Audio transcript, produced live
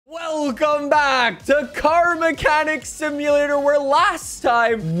Welcome back to Car Mechanic Simulator, where last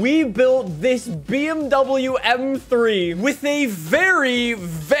time we built this BMW M3 with a very,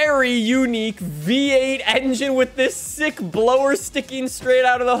 very unique V8 engine with this sick blower sticking straight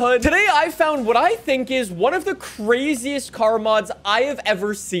out of the hood. Today, I found what I think is one of the craziest car mods I have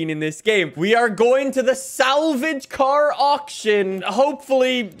ever seen in this game. We are going to the salvage car auction.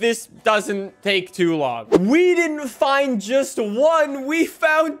 Hopefully, this doesn't take too long. We didn't find just one, we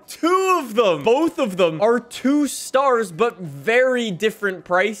found two of them. Both of them are 2 stars, but very different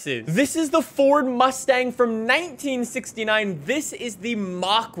prices. This is the Ford Mustang from 1969. This is the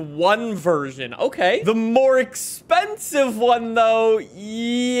Mach 1 version. Okay. The more expensive one, though,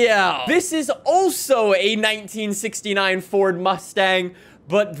 yeah. This is also a 1969 Ford Mustang,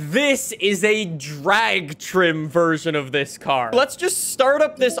 but this is a drag trim version of this car. Let's just start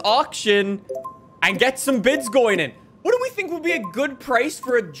up this auction and get some bids going in. What do we think would be a good price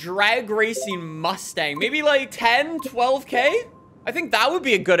for a drag racing Mustang? Maybe like 10, 12K? I think that would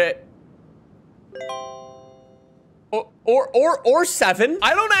be a good... Or 7.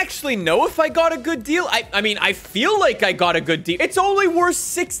 I don't actually know if I got a good deal. I mean, I feel like I got a good deal. It's only worth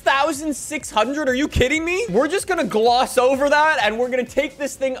 6,600. Are you kidding me? We're just gonna gloss over that, and we're gonna take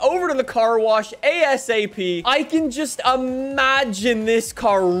this thing over to the car wash ASAP. I can just imagine this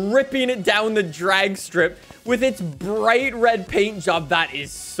car ripping it down the drag strip with its bright red paint job. That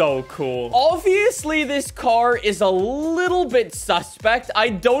is so cool. Obviously, this car is a little bit suspect. I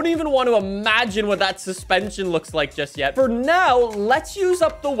don't even want to imagine what that suspension looks like just yet. For now, let's use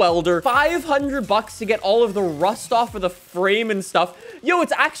up the welder. 500 bucks to get all of the rust off of the frame and stuff. Yo,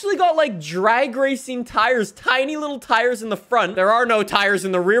 it's actually got like drag racing tires, tiny little tires in the front. There are no tires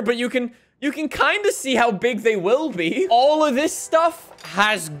in the rear, but you can kind of see how big they will be. All of this stuff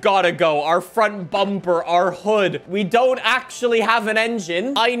has gotta go. Our front bumper, our hood. We don't actually have an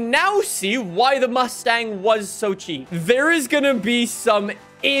engine. I now see why the Mustang was so cheap. There is gonna be some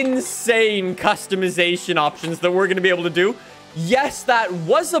insane customization options that we're gonna be able to do. Yes, that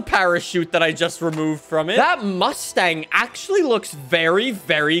was a parachute that I just removed from it. That Mustang actually looks very,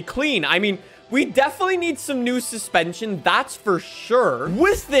 very clean. I mean, we definitely need some new suspension, that's for sure.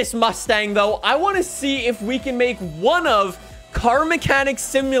 With this Mustang, though, I want to see if we can make one of Car Mechanic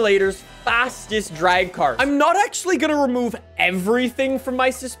Simulator's fastest drag cars. I'm not actually going to remove everything from my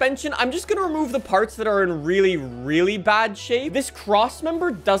suspension. I'm just going to remove the parts that are in really, really bad shape. This cross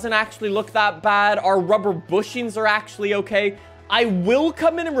member doesn't actually look that bad. Our rubber bushings are actually okay. I will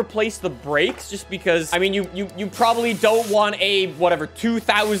come in and replace the brakes just because, I mean, you probably don't want a, whatever,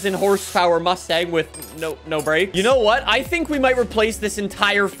 2,000 horsepower Mustang with no brakes. You know what? I think we might replace this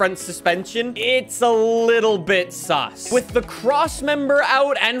entire front suspension. It's a little bit sus. With the cross member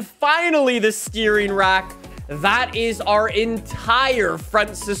out and finally the steering rack, that is our entire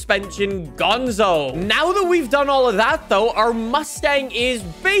front suspension gonzo. Now that we've done all of that, though, our Mustang is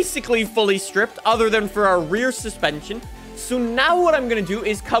basically fully stripped other than for our rear suspension. So now what I'm going to do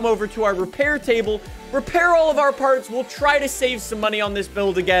is come over to our repair table, repair all of our parts. We'll try to save some money on this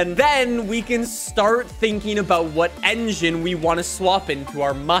build again. Then we can start thinking about what engine we want to swap into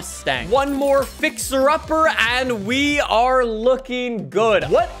our Mustang. One more fixer-upper and we are looking good.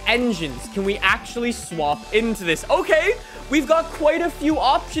 What engines can we actually swap into this? Okay, we've got quite a few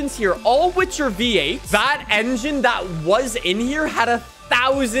options here, all which are V8. That engine that was in here had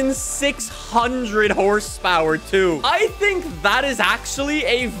 1,600 horsepower too. I think that is actually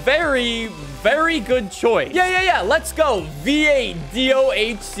a very, very good choice. Yeah. Let's go. V8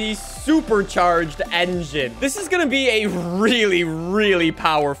 DOHC supercharged engine. This is gonna be a really, really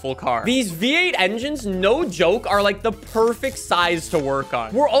powerful car. These V8 engines, no joke, are like the perfect size to work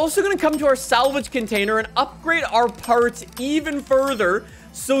on. We're also gonna come to our salvage container and upgrade our parts even further,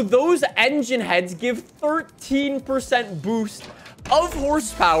 so those engine heads give 13% boost of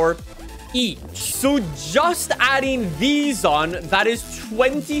horsepower each. So just adding these on, that is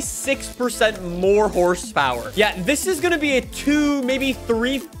 26% more horsepower. Yeah, this is gonna be a 2, maybe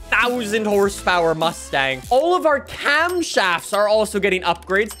 3,000 horsepower Mustang. All of our camshafts are also getting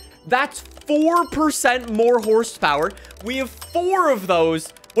upgrades. That's 4% more horsepower. We have 4 of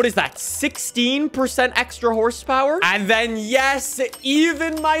those. What is that? 16% extra horsepower? And then, yes,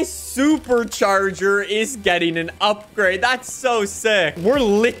 even my supercharger is getting an upgrade. That's so sick. We're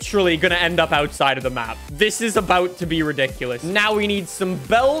literally gonna end up outside of the map. This is about to be ridiculous. Now we need some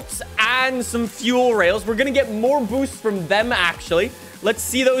belts and some fuel rails. We're gonna get more boosts from them, actually. Let's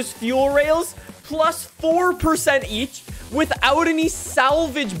see those fuel rails. Plus 4% each. without any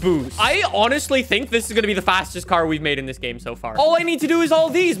salvage boost. I honestly think this is going to be the fastest car we've made in this game so far. All I need to do is all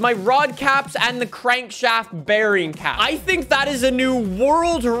these, my rod caps and the crankshaft bearing cap. I think that is a new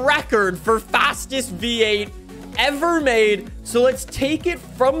world record for fastest V8 ever made. So let's take it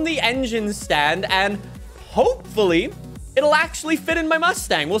from the engine stand and hopefully it'll actually fit in my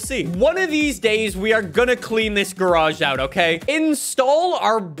Mustang. We'll see. One of these days, we are gonna clean this garage out, okay? Install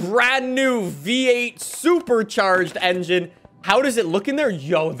our brand new V8 supercharged engine. How does it look in there?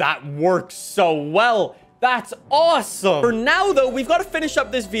 Yo, that works so well. That's awesome. For now, though, we've got to finish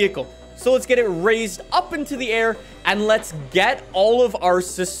up this vehicle. So let's get it raised up into the air and let's get all of our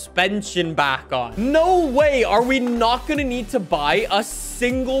suspension back on. No way are we not going to need to buy a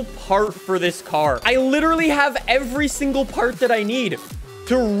single part for this car. I literally have every single part that I need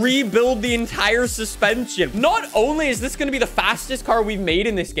to rebuild the entire suspension. Not only is this going to be the fastest car we've made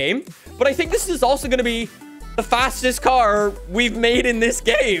in this game, but I think this is also going to be the fastest car we've made in this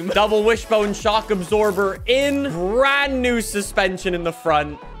game. Double wishbone shock absorber in, brand new suspension in the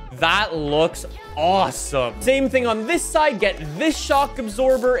front. That looks awesome. Same thing on this side. Get this shock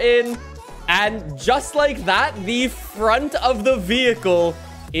absorber in. And just like that, the front of the vehicle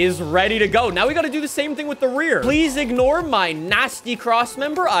is ready to go. Now we got to do the same thing with the rear. Please ignore my nasty cross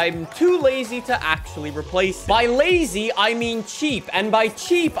member. I'm too lazy to actually replace it. By lazy, I mean cheap. And by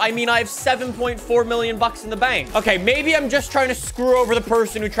cheap, I mean I have 7.4 million bucks in the bank. Okay, maybe I'm just trying to screw over the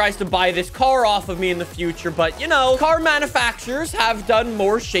person who tries to buy this car off of me in the future. But, you know, car manufacturers have done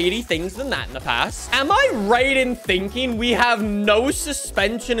more shady things than that in the past. Am I right in thinking we have no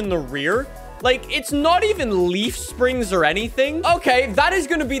suspension in the rear? Like, it's not even leaf springs or anything. Okay, that is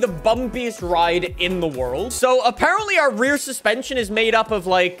going to be the bumpiest ride in the world. So apparently our rear suspension is made up of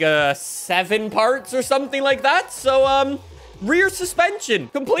like 7 parts or something like that. So, rear suspension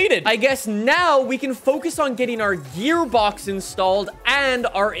completed. I guess now we can focus on getting our gearbox installed and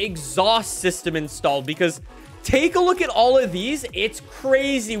our exhaust system installed because take a look at all of these. It's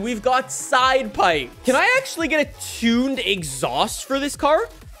crazy. We've got side pipe. Can I actually get a tuned exhaust for this car?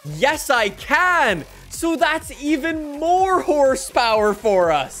 Yes, I can. So that's even more horsepower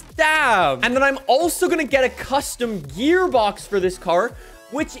for us. Damn. And then I'm also going to get a custom gearbox for this car,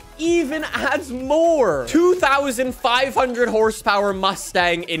 which even adds more. 2,500 horsepower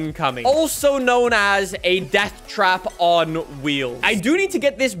Mustang incoming. Also known as a death trap on wheels. I do need to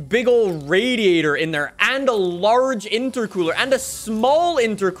get this big old radiator in there and a large intercooler and a small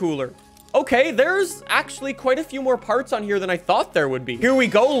intercooler. Okay, there's actually quite a few more parts on here than I thought there would be. Here we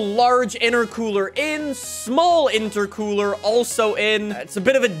go. Large intercooler in, small intercooler also in. It's a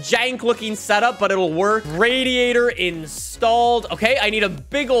bit of a jank looking setup, but it'll work. Radiator installed. Okay, I need a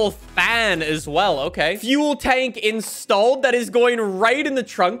big old fan as well. Okay. Fuel tank installed. That is going right in the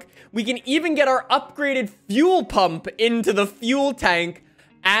trunk. We can even get our upgraded fuel pump into the fuel tank.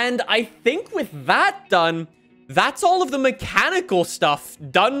 And I think with that done, that's all of the mechanical stuff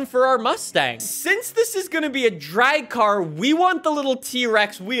done for our Mustang. Since this is going to be a drag car, we want the little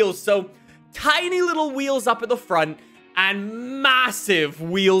T-Rex wheels. So tiny little wheels up at the front and massive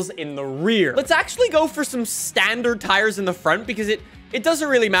wheels in the rear. Let's actually go for some standard tires in the front because it doesn't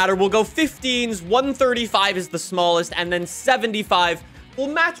really matter. We'll go 15s, 135 is the smallest, and then 75 will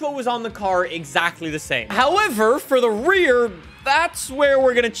match what was on the car exactly the same. However, for the rear, that's where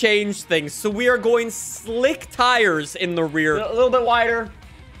we're going to change things. So we are going slick tires in the rear. A little bit wider.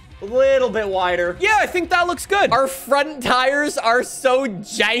 A little bit wider. Yeah, I think that looks good. Our front tires are so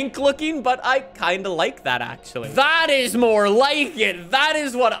jank looking, but I kind of like that, actually. That is more like it. That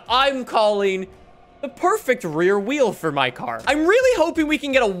is what I'm calling the perfect rear wheel for my car. I'm really hoping we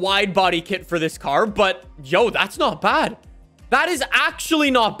can get a wide body kit for this car, but yo, that's not bad. That is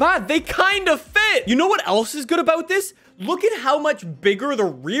actually not bad. They kind of fit. You know what else is good about this? Look at how much bigger the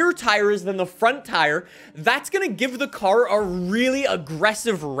rear tire is than the front tire. That's going to give the car a really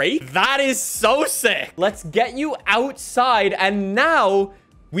aggressive rake. That is so sick. Let's get you outside. And now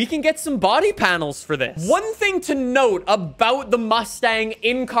we can get some body panels for this. One thing to note about the Mustang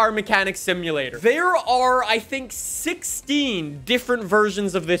in-car mechanic simulator. There are, I think, 16 different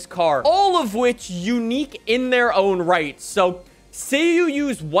versions of this car, all of which unique in their own right. So say you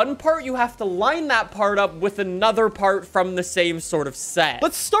use one part, you have to line that part up with another part from the same sort of set.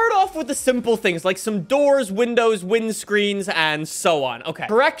 Let's start off with the simple things like some doors, windows, windscreens, and so on. Okay.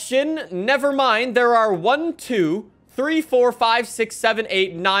 Correction, never mind. There are 1, 2, 3, 4, 5, 6, 7,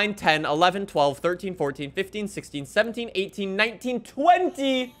 8, 9, 10, 11, 12, 13, 14, 15, 16, 17, 18, 19,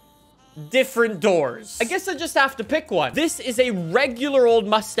 20 different doors. I guess I just have to pick one. This is a regular old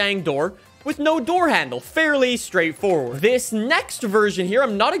Mustang door with no door handle. Fairly straightforward. This next version here,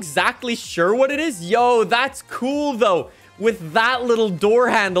 I'm not exactly sure what it is. Yo, that's cool though. with that little door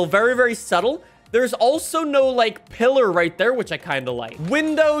handle. Very, very subtle. There's also no, like, pillar right there, which I kind of like.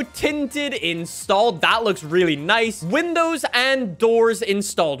 Window tinted installed. That looks really nice. Windows and doors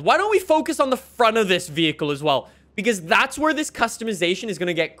installed. Why don't we focus on the front of this vehicle as well? Because that's where this customization is going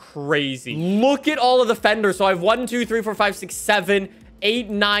to get crazy. Look at all of the fenders. So I have 1, 2, 3, 4, 5, 6, 7, 8,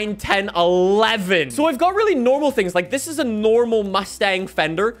 9, 10, 11. So I've got really normal things. Like, this is a normal Mustang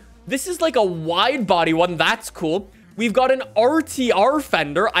fender. This is like a wide body one. That's cool. We've got an RTR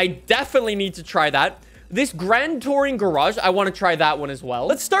fender. I definitely need to try that. This Grand Touring Garage, I want to try that one as well.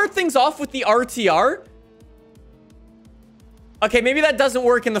 Let's start things off with the RTR. Okay, maybe that doesn't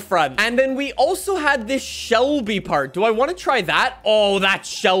work in the front. And then we also had this Shelby part. Do I want to try that? Oh, that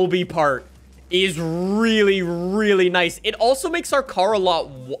Shelby part is really, really nice. It also makes our car a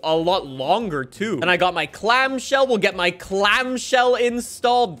lot longer too. And I got my clamshell. We'll get my clamshell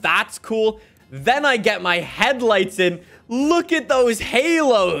installed. That's cool. Then I get my headlights in. Look at those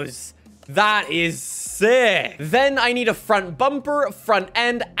halos. That is sick. Then I need a front bumper, front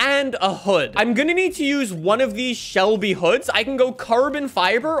end, and a hood. I'm gonna need to use one of these Shelby hoods. I can go carbon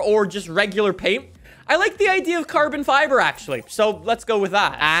fiber or just regular paint. I like the idea of carbon fiber, actually. So let's go with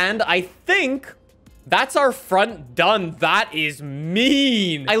that. And I think that's our front done. That is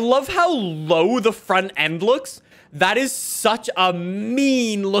mean. I love how low the front end looks. That is such a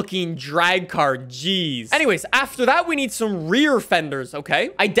mean looking drag car. Jeez. Anyways, after that, we need some rear fenders,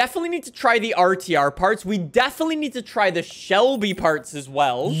 okay? I definitely need to try the RTR parts. We definitely need to try the Shelby parts as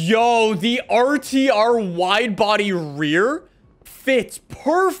well. Yo, the RTR wide body rear fits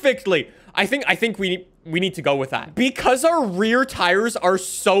perfectly. I think we need to go with that. Because our rear tires are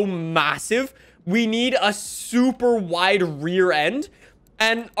so massive, we need a super wide rear end.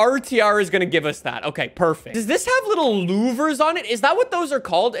 And RTR is going to give us that. Okay, perfect. Does this have little louvers on it? Is that what those are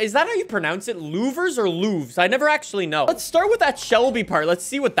called? Is that how you pronounce it? Louvers or louves? I never actually know. Let's start with that Shelby part. Let's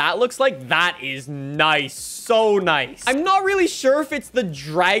see what that looks like. That is nice. So nice. I'm not really sure if it's the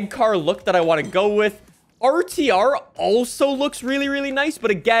drag car look that I want to go with. RTR also looks really, really nice. But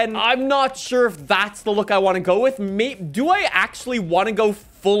again, I'm not sure if that's the look I want to go with. Do I actually want to go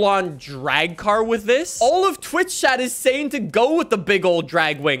full-on drag car with this? All of Twitch chat is saying to go with the big old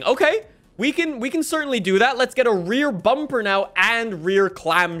drag wing. Okay, we can certainly do that. Let's get a rear bumper now and rear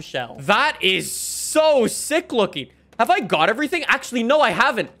clamshell. That is so sick looking. Have I got everything? Actually, no, I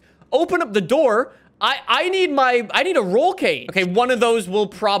haven't. Open up the door. I need a roll cage. Okay, one of those will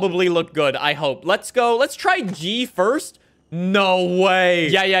probably look good, I hope. Let's go. Let's try G first. No way.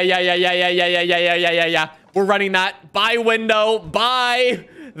 Yeah. We're running that. Bye, window. Bye.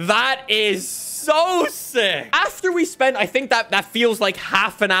 That is so sick. After we spent, I think that feels like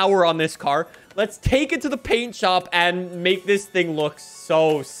half an hour on this car. Let's take it to the paint shop and make this thing look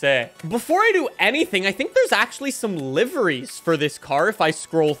so sick. Before I do anything, I think there's actually some liveries for this car if I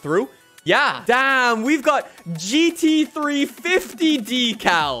scroll through. Yeah. Damn, we've got GT350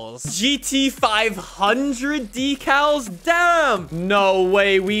 decals. GT500 decals. Damn. No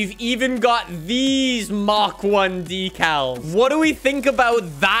way. We've even got these Mach 1 decals. What do we think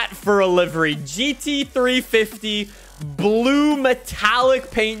about that for a livery? GT350 blue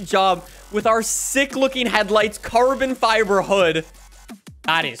metallic paint job with our sick looking headlights, carbon fiber hood.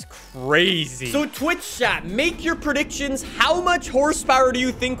 That is crazy. So Twitch chat, make your predictions. How much horsepower do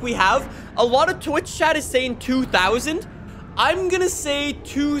you think we have? A lot of Twitch chat is saying 2,000. I'm gonna say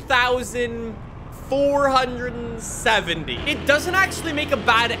 2,470. It doesn't actually make a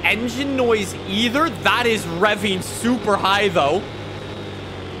bad engine noise either. That is revving super high though.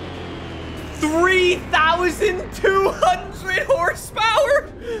 3,200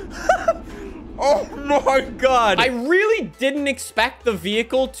 horsepower. Oh my god. I really didn't expect the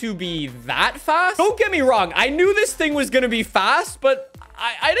vehicle to be that fast. Don't get me wrong. I knew this thing was going to be fast, but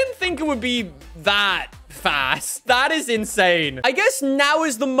I didn't think it would be that fast. That is insane. I guess now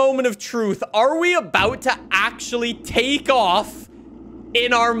is the moment of truth. Are we about to actually take off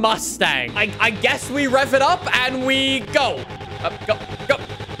in our Mustang? I guess we rev it up and we go. Go.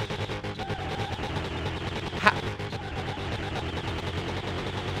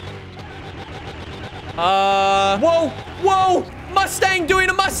 Whoa, Mustang doing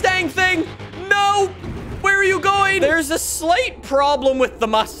a Mustang thing. No, where are you going? There's a slight problem with the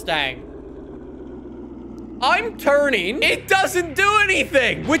Mustang. I'm turning. It doesn't do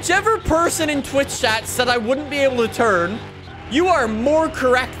anything. Whichever person in Twitch chat said I wouldn't be able to turn, you are more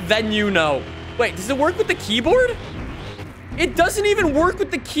correct than you know. Wait, does it work with the keyboard? It doesn't even work with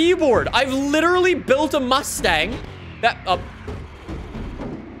the keyboard. I've literally built a Mustang that...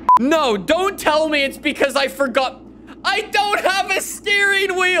 No, don't tell me it's because I forgot. I don't have a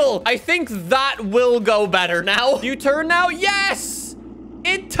steering wheel. wheel. I think that will go better now. Do you turn now? Yes!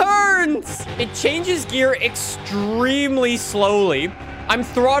 It turns! It changes gear extremely slowly. I'm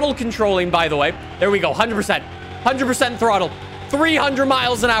throttle controlling, by the way. There we go, 100%. 100% throttle. 300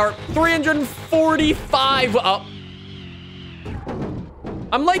 miles an hour. 345 up.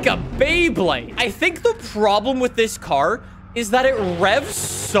 I'm like a Beyblade. I think the problem with this car is that it revs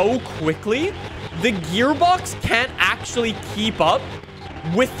so quickly, the gearbox can't actually keep up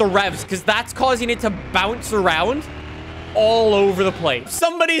with the revs because that's causing it to bounce around all over the place.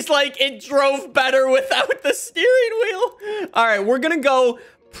 Somebody's like, it drove better without the steering wheel. All right, we're gonna go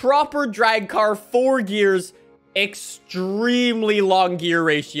proper drag car, 4 gears, extremely long gear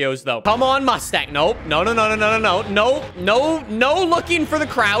ratios though. Come on, Mustang. Nope. No, no, no, no, no, no, no, no, no looking for the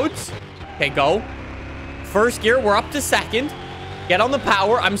crowds. Okay, go. First gear, we're up to second. Get on the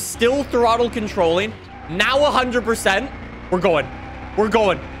power. I'm still throttle controlling. Now 100%. We're going. We're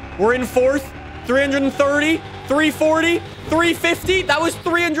going. We're in fourth. 330, 340, 350. That was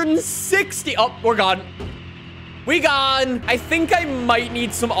 360. Oh, we're gone. We gone. I think I might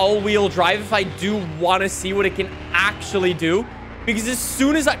need some all-wheel drive if I do want to see what it can actually do. Because as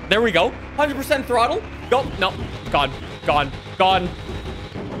soon as there we go. 100% throttle. Go. No. Gone. Gone. Gone.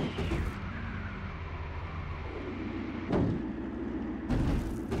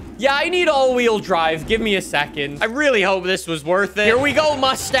 Yeah, I need all-wheel drive. Give me a second. I really hope this was worth it. Here we go,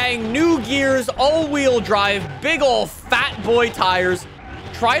 Mustang. New gears, all-wheel drive, big ol' fat boy tires.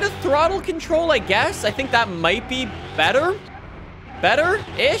 Try to throttle control, I guess. I think that might be better.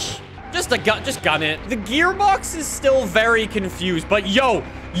 Better-ish. Just gun it. The gearbox is still very confused, but yo,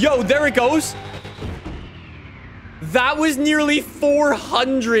 there it goes. That was nearly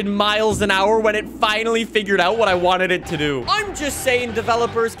 400 miles an hour when it finally figured out what I wanted it to do. I'm just saying,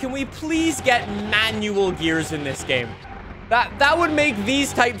 developers, can we please get manual gears in this game? That would make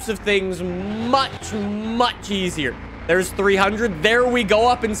these types of things much, much easier. There's 300. There we go,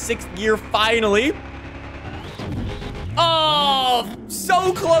 up in 6th gear finally. Oh,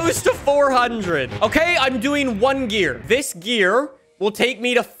 so close to 400. Okay, I'm doing 1 gear. This gear will take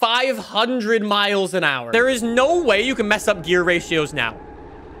me to 500 miles an hour. There is no way you can mess up gear ratios now.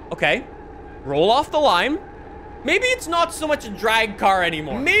 Okay, roll off the line. Maybe it's not so much a drag car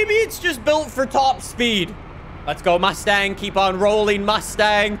anymore. Maybe it's just built for top speed. Let's go, Mustang. Keep on rolling,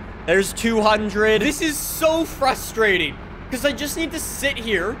 Mustang. There's 200. This is so frustrating because I just need to sit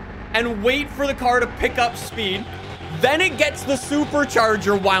here and wait for the car to pick up speed. Then it gets the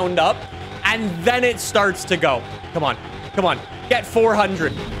supercharger wound up and then it starts to go. Come on, come on. Get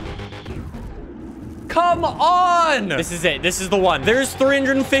 400. Come on. This is it. This is the one. There's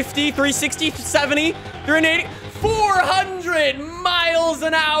 350, 360, 70, 380, 400 miles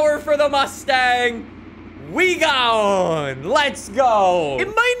an hour for the Mustang. We gone. Let's go. It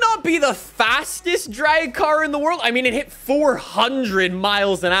might not be the fastest drag car in the world. I mean, it hit 400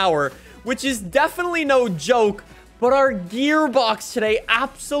 miles an hour, which is definitely no joke. But our gearbox today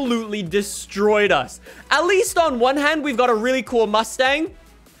absolutely destroyed us. At least on one hand, we've got a really cool Mustang.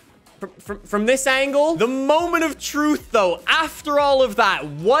 From this angle, the moment of truth, though, after all of that,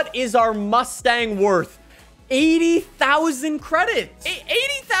 what is our Mustang worth? 80,000 credits.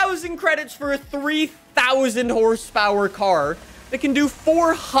 80,000 credits for a 3,000 horsepower car that can do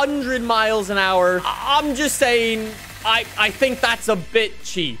 400 miles an hour. I'm just saying, I think that's a bit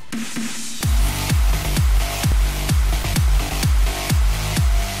cheap.